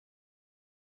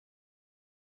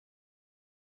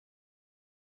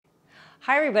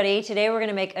Hi everybody, today we're going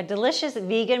to make a delicious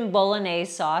vegan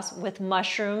Bolognese sauce with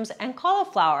mushrooms and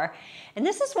cauliflower. And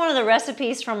this is one of the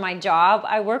recipes from my job.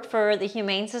 I work for the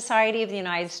Humane Society of the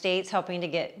United States, helping to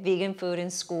get vegan food in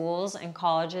schools and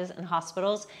colleges and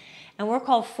hospitals. And we're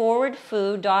called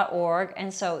forwardfood.org.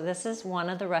 And so this is one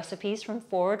of the recipes from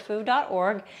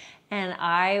forwardfood.org. And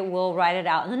I will write it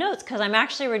out in the notes because I'm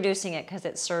actually reducing it because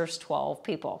it serves 12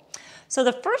 people. So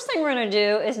the first thing we're going to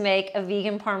do is make a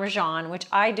vegan parmesan, which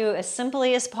I do as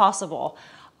simply as possible.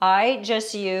 I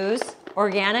just use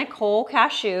organic whole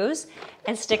cashews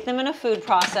and stick them in a food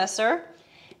processor.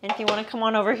 And if you want to come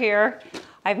on over here,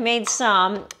 I've made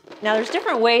some. Now there's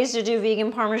different ways to do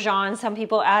vegan parmesan. Some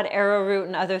people add arrowroot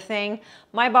and other thing.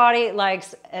 My body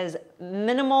likes as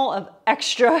minimal of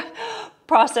extra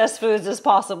processed foods as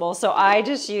possible. So I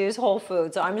just use whole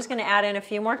food. So I'm just going to add in a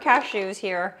few more cashews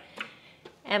here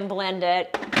and blend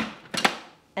it,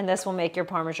 and this will make your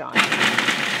parmesan.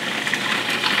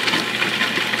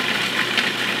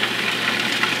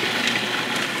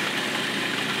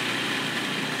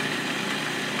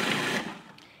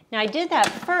 Now I did that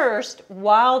first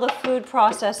while the food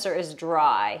processor is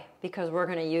dry because we're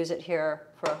going to use it here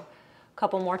for a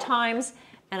couple more times,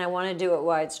 and I want to do it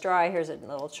while it's dry. Here's a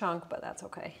little chunk, but that's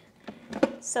okay.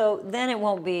 So then it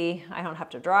won't be, I don't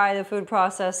have to dry the food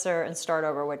processor and start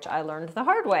over, which I learned the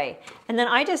hard way. And then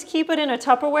I just keep it in a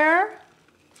Tupperware.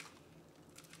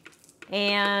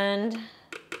 And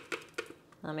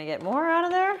let me get more out of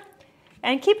there.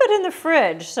 And keep it in the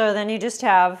fridge, so then you just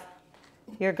have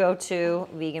your go-to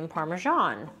vegan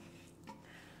parmesan.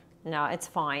 Now it's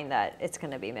fine that it's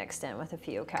going to be mixed in with a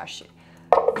few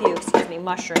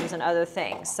mushrooms and other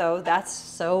things. So that's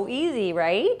so easy,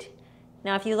 right?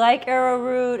 Now, if you like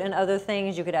arrowroot and other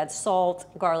things, you could add salt,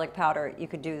 garlic powder. You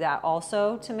could do that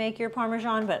also to make your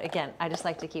parmesan. But again, I just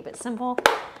like to keep it simple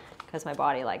because my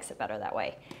body likes it better that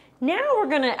way. Now we're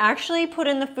going to actually put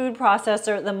in the food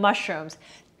processor the mushrooms.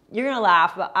 You're going to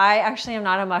laugh, but I actually am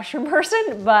not a mushroom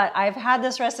person, but I've had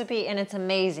this recipe and it's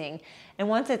amazing. And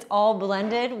once it's all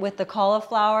blended with the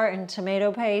cauliflower and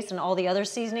tomato paste and all the other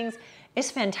seasonings,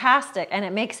 it's fantastic and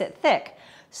it makes it thick.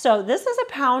 So this is a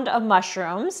pound of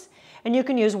mushrooms. And you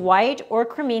can use white or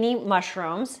cremini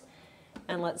mushrooms.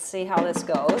 And let's see how this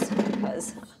goes,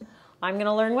 because I'm going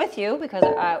to learn with you because,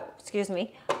 excuse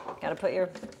me, got to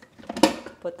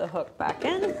put the hook back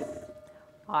in.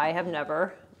 I have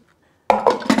never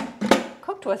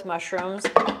cooked with mushrooms.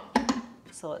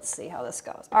 So let's see how this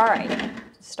goes. All right,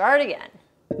 start again.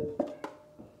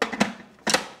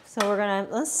 So we're going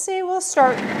to, let's see, we'll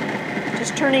start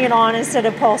just turning it on instead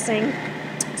of pulsing.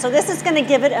 So this is going to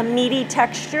give it a meaty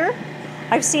texture.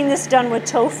 I've seen this done with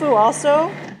tofu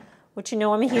also, which you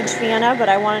know I'm a huge fan of, but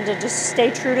I wanted to just stay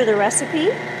true to the recipe.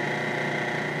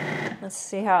 Let's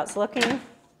see how it's looking.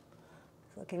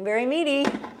 It's looking very meaty.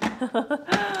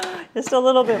 Just a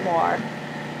little bit more.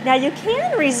 Now you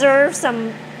can reserve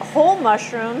some whole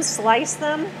mushrooms, slice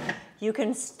them. You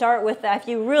can start with that. If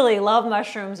you really love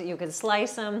mushrooms, you can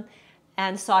slice them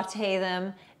and saute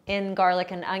them in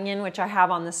garlic and onion, which I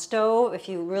have on the stove if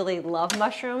you really love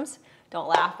mushrooms. Don't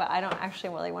laugh, but I don't actually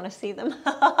really want to see them.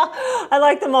 I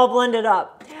like them all blended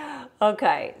up.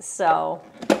 Okay, so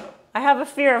I have a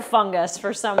fear of fungus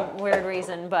for some weird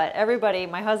reason, but everybody,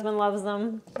 my husband loves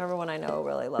them. Everyone I know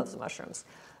really loves mushrooms.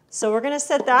 So we're going to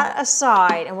set that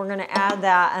aside, and we're going to add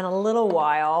that in a little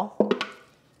while.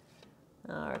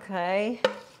 Okay.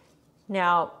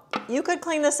 Now, you could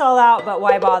clean this all out, but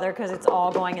why bother? Because it's all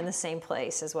going in the same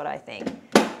place is what I think.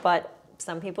 But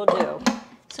some people do.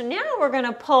 So now we're going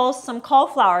to pulse some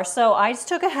cauliflower. So I just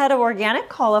took a head of organic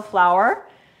cauliflower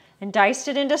and diced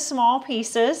it into small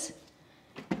pieces.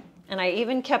 And I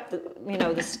even kept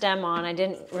the stem on. I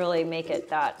didn't really make it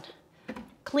that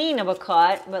clean of a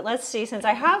cut. But let's see, since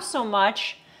I have so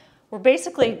much, we're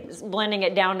basically blending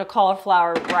it down to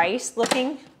cauliflower rice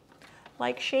looking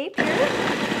like shape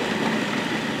here.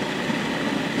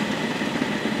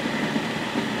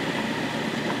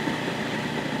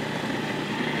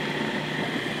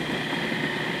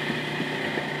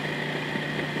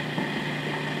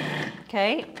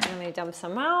 Okay, let me dump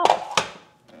some out.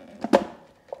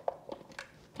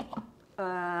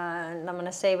 And I'm going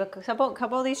to save a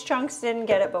couple of these chunks. Didn't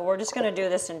get it, but we're just going to do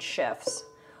this in shifts.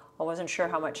 I wasn't sure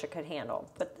how much it could handle,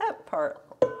 but that part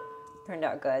turned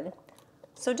out good.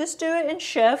 So just do it in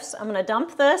shifts. I'm going to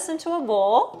dump this into a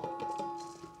bowl.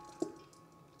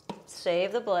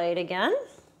 Save the blade again.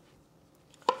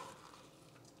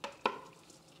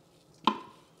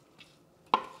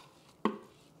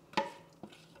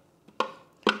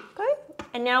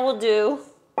 And now we'll do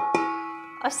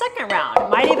a second round. It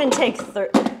might even take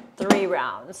 3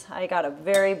 rounds. I got a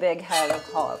very big head of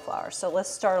cauliflower. So let's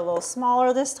start a little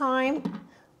smaller this time.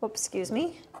 Whoops, excuse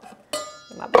me.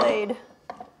 Get my blade.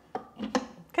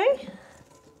 Okay.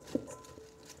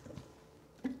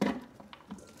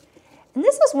 And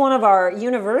this is one of our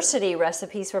university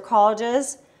recipes for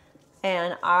colleges,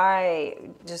 and I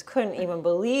just couldn't even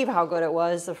believe how good it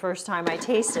was the first time I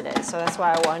tasted it, so that's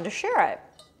why I wanted to share it.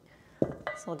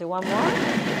 So we'll do one more.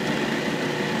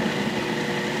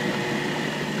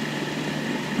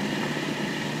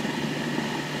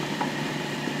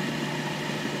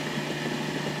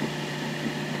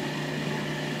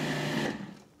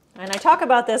 And I talk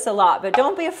about this a lot, but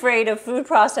don't be afraid of food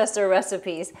processor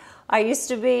recipes. I used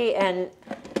to be, and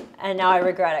now I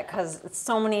regret it because it's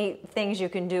so many things you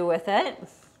can do with it.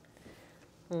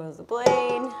 Remove the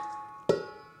blade,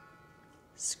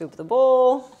 scoop the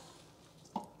bowl.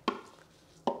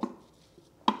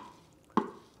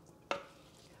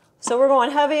 So we're going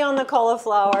heavy on the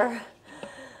cauliflower,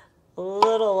 a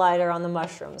little lighter on the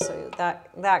mushrooms, so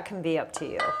that can be up to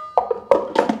you.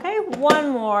 Okay, one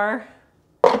more.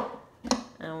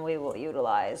 And we will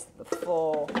utilize the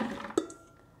full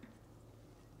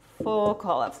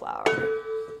cauliflower.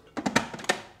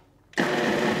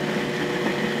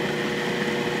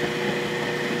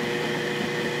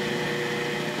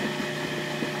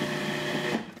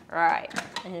 All right,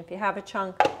 and if you have a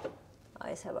chunk, I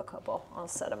always have a couple. I'll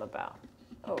set them about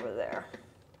over there.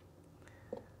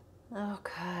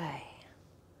 Okay.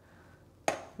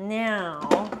 Now,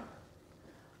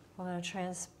 I'm going to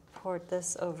transport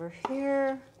this over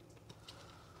here.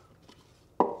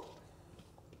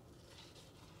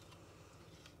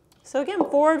 So again,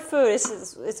 Forward Food,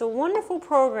 it's a wonderful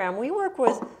program. We work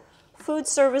with food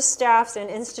service staffs and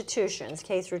institutions,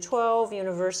 K through 12,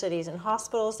 universities and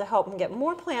hospitals, to help them get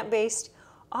more plant-based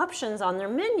options on their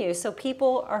menu so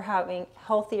people are having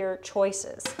healthier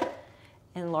choices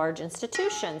in large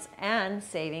institutions and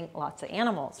saving lots of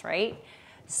animals, right?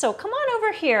 So come on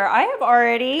over here. I have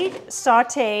already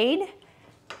sauteed,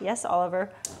 yes,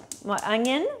 Oliver, my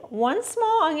onion, one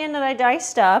small onion that I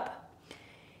diced up.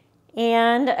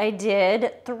 And I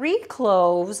did 3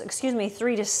 cloves, excuse me,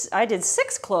 I did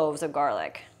 6 cloves of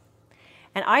garlic.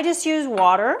 And I just use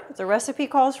water. The recipe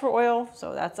calls for oil,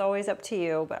 so that's always up to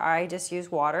you, but I just use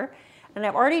water. And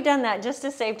I've already done that just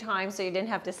to save time so you didn't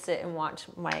have to sit and watch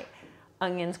my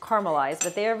onions caramelize,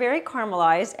 but they are very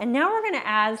caramelized. And now we're gonna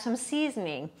add some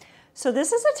seasoning. So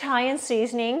this is Italian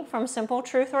seasoning from Simple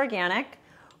Truth Organic,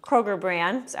 Kroger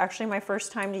brand. It's actually my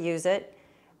first time to use it.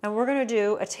 And we're gonna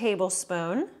do a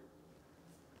tablespoon.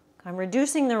 I'm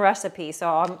reducing the recipe, so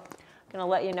I'm gonna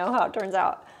let you know how it turns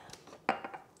out.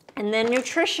 And then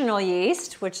Nutritional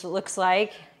yeast, which looks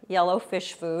like yellow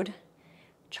fish food,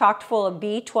 chocked full of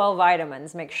B12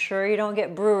 vitamins. Make sure you don't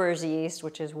get brewer's yeast,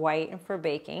 which is white and for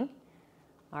baking.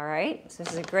 All right, so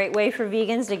this is a great way for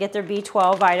vegans to get their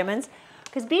B12 vitamins,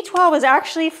 because B12 is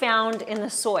actually found in the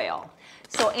soil.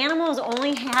 So animals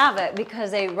only have it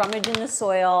because they rummage in the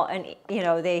soil and, you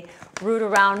know, they root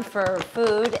around for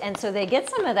food, and so they get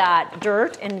some of that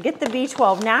dirt and get the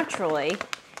B12 naturally.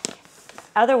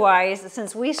 Otherwise,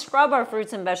 since we scrub our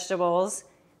fruits and vegetables,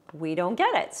 we don't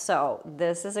get it. So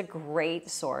this is a great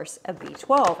source of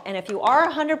B12. And if you are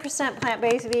 100%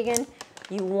 plant-based vegan,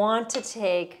 you want to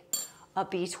take a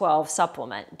B12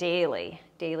 supplement daily,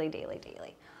 daily, daily,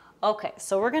 daily. Okay,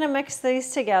 so we're gonna mix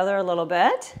these together a little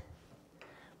bit.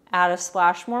 Add a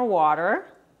splash more water.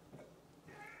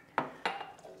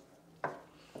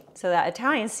 So that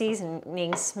Italian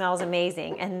seasoning smells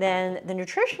amazing. And then the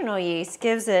Nutritional yeast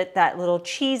gives it that little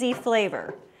cheesy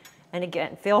flavor. And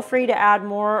again, feel free to add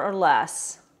more or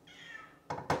less.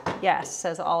 Yes,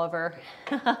 says Oliver.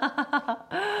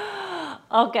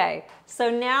 Okay, so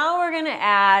now we're gonna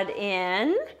add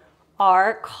in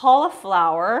our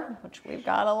cauliflower, which we've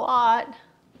got a lot.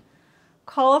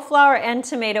 Cauliflower and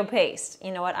tomato paste.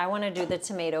 You know what, I wanna do the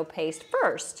tomato paste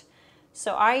first.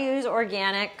 So I use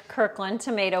organic Kirkland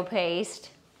tomato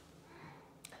paste.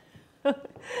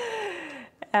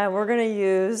 And we're gonna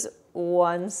use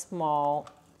 1 small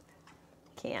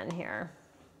can here.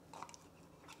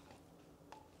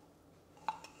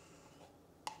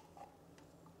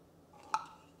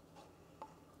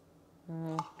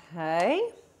 Okay.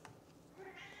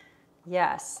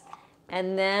 Yes.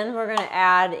 And then we're gonna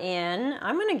add in,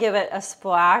 I'm gonna give it a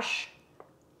splash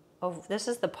of, this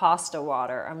is the pasta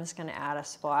water. I'm just gonna add a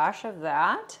splash of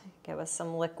that. Give us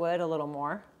some liquid, a little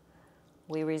more.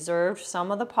 We reserved some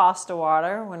of the pasta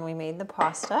water when we made the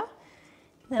pasta.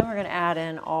 Then we're gonna add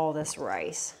in all this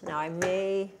rice. Now I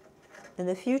may, in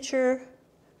the future,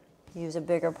 use a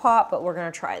bigger pot, but we're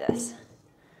gonna try this.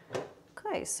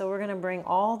 Okay, so we're gonna bring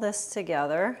all this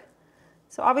together.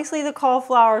 So obviously the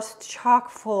cauliflower is chock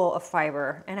full of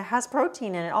fiber, and it has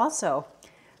protein in it also.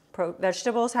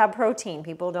 Vegetables have protein.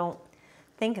 People don't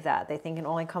think of that. They think it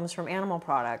only comes from animal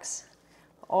products.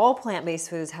 All plant-based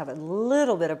foods have a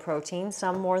little bit of protein,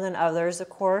 some more than others, of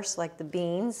course, like the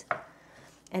beans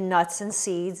and nuts and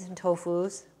seeds and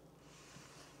tofus.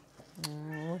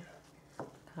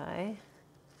 Okay.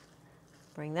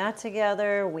 Bring that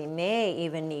together. We may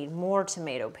even need more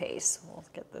tomato paste. We'll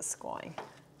get this going.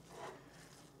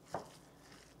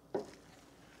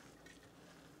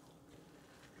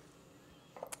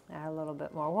 Add a little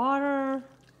bit more water.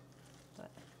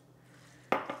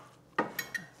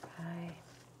 Okay.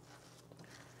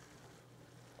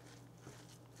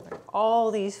 Bring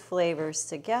all these flavors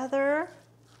together.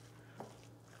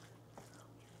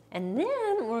 And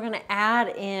then we're gonna add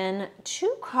in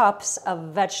 2 cups of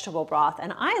vegetable broth.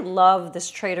 And I love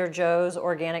this Trader Joe's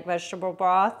organic vegetable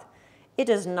broth. It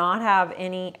does not have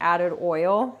any added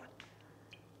oil,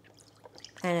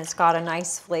 and it's got a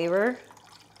nice flavor.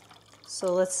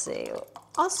 So let's see,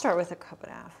 I'll start with 1.5 cups.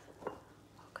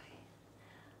 Okay.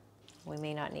 We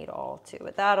may not need all 2,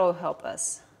 but that'll help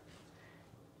us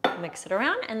mix it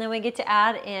around. And then we get to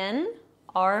add in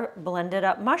our blended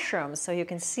up mushrooms, so you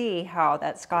can see how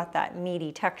that's got that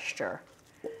meaty texture.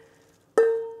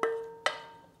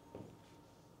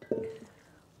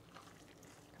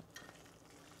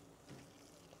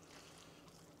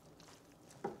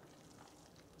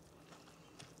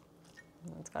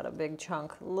 It's got a big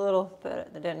chunk, a little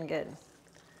bit that didn't get,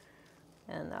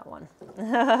 and that one.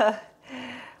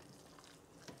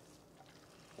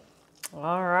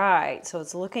 All right, so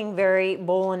it's looking very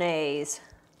Bolognese.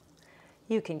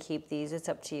 You can keep these, it's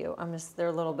up to you. They're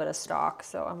a little bit of stock,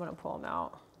 so I'm gonna pull them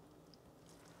out.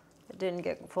 It didn't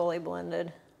get fully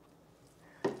blended.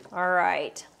 All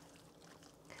right.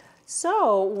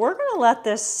 So we're gonna let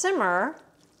this simmer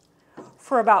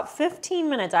for about 15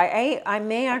 minutes. I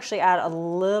may actually add a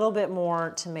little bit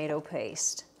more tomato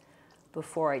paste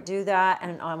before I do that.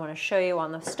 And I'm gonna show you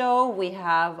on the stove, we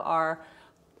have our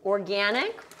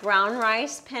organic brown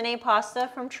rice penne pasta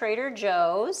from Trader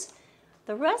Joe's.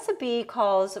 The recipe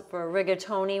calls for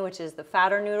rigatoni, which is the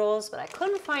fatter noodles, but I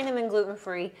couldn't find them in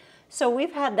gluten-free. So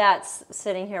we've had that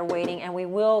sitting here waiting, and we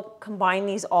will combine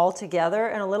these all together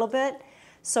in a little bit.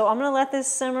 So I'm gonna let this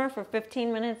simmer for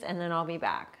 15 minutes and then I'll be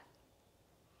back.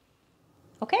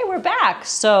 Okay, we're back.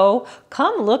 So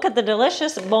come look at the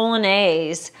delicious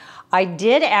Bolognese. I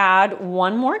did add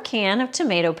 1 more can of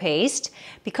tomato paste.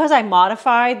 Because I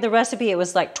modified the recipe, it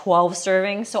was like 12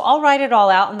 servings. So I'll write it all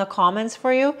out in the comments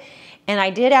for you. And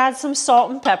I did add some salt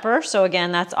and pepper. So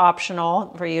again, that's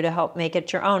optional for you to help make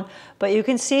it your own. But you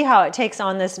can see how it takes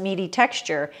on this meaty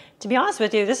texture. To be honest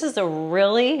with you, this is a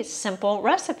really simple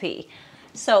recipe.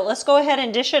 So let's go ahead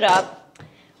and dish it up.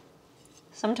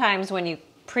 Sometimes when you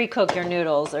pre-cook your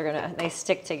noodles, they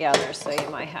stick together, so you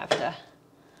might have to.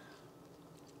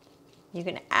 You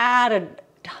can add a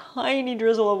tiny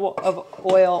drizzle of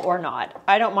oil or not.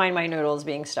 I don't mind my noodles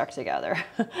being stuck together,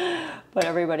 but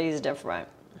everybody's different.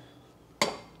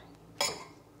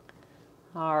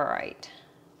 All right.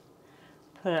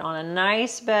 Put it on a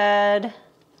nice bed.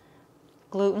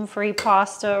 Gluten-free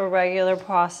pasta or regular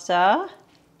pasta.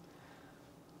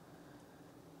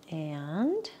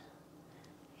 And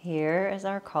here is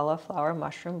our cauliflower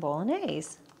mushroom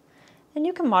bolognese. And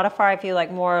you can modify if you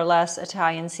like more or less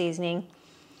Italian seasoning.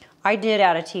 I did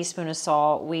add a teaspoon of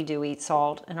salt. We do eat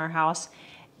salt in our house.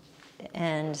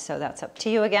 And so that's up to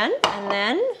you again. And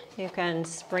then you can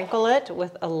sprinkle it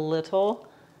with a little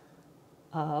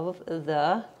of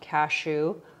the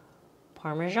cashew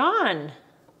parmesan.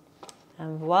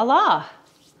 And voila,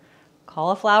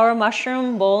 cauliflower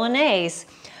mushroom bolognese.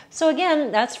 So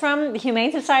again, that's from the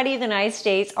Humane Society of the United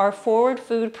States, our Forward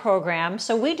Food program.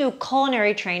 So we do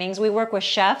culinary trainings. We work with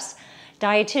chefs,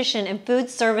 dietitian, and food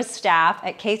service staff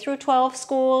at K-12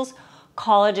 schools,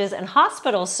 colleges, and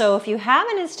hospitals. So if you have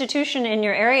an institution in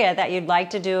your area that you'd like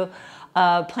to do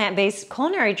plant-based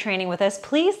culinary training with us,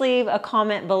 please leave a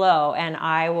comment below and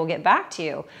I will get back to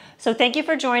you. So thank you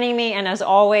for joining me, and as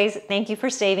always, thank you for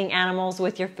saving animals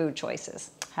with your food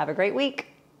choices. Have a great week.